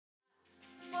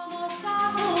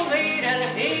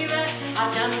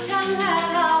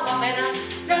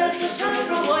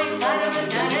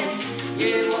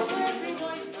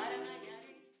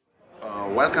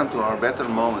Welcome to our Better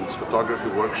Moments photography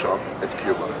workshop at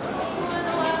Cuba.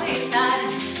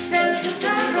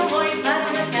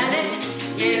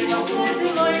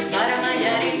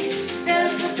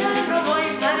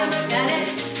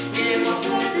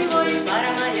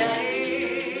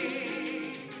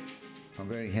 I'm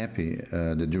very happy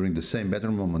that during the same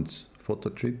Better Moments photo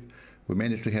trip, we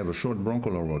managed to have a short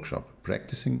broncolor workshop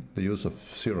practicing the use of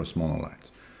cirrus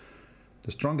monolights.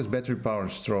 The strongest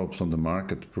battery-powered strobes on the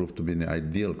market proved to be an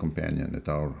ideal companion at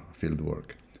our field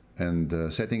work.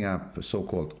 And setting up a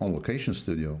so-called on-location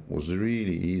studio was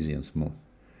really easy and smooth.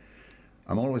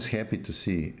 I'm always happy to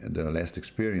see the less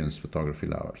experienced photography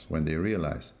lovers when they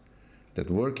realize that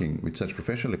working with such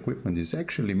professional equipment is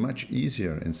actually much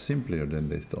easier and simpler than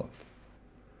they thought.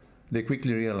 They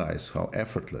quickly realize how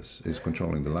effortless is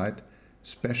controlling the light,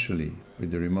 especially with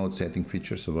the remote setting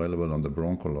features available on the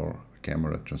broncolor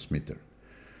camera transmitter.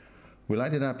 We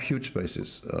lighted up huge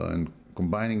spaces and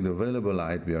combining the available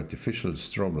light with artificial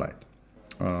strobe light.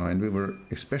 And we were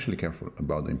especially careful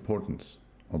about the importance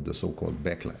of the so-called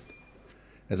backlight.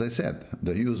 As I said,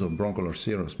 the use of broncolor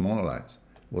cirrus monolights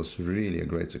was really a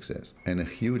great success and a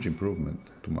huge improvement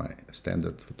to my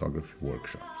standard photography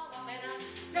workshop.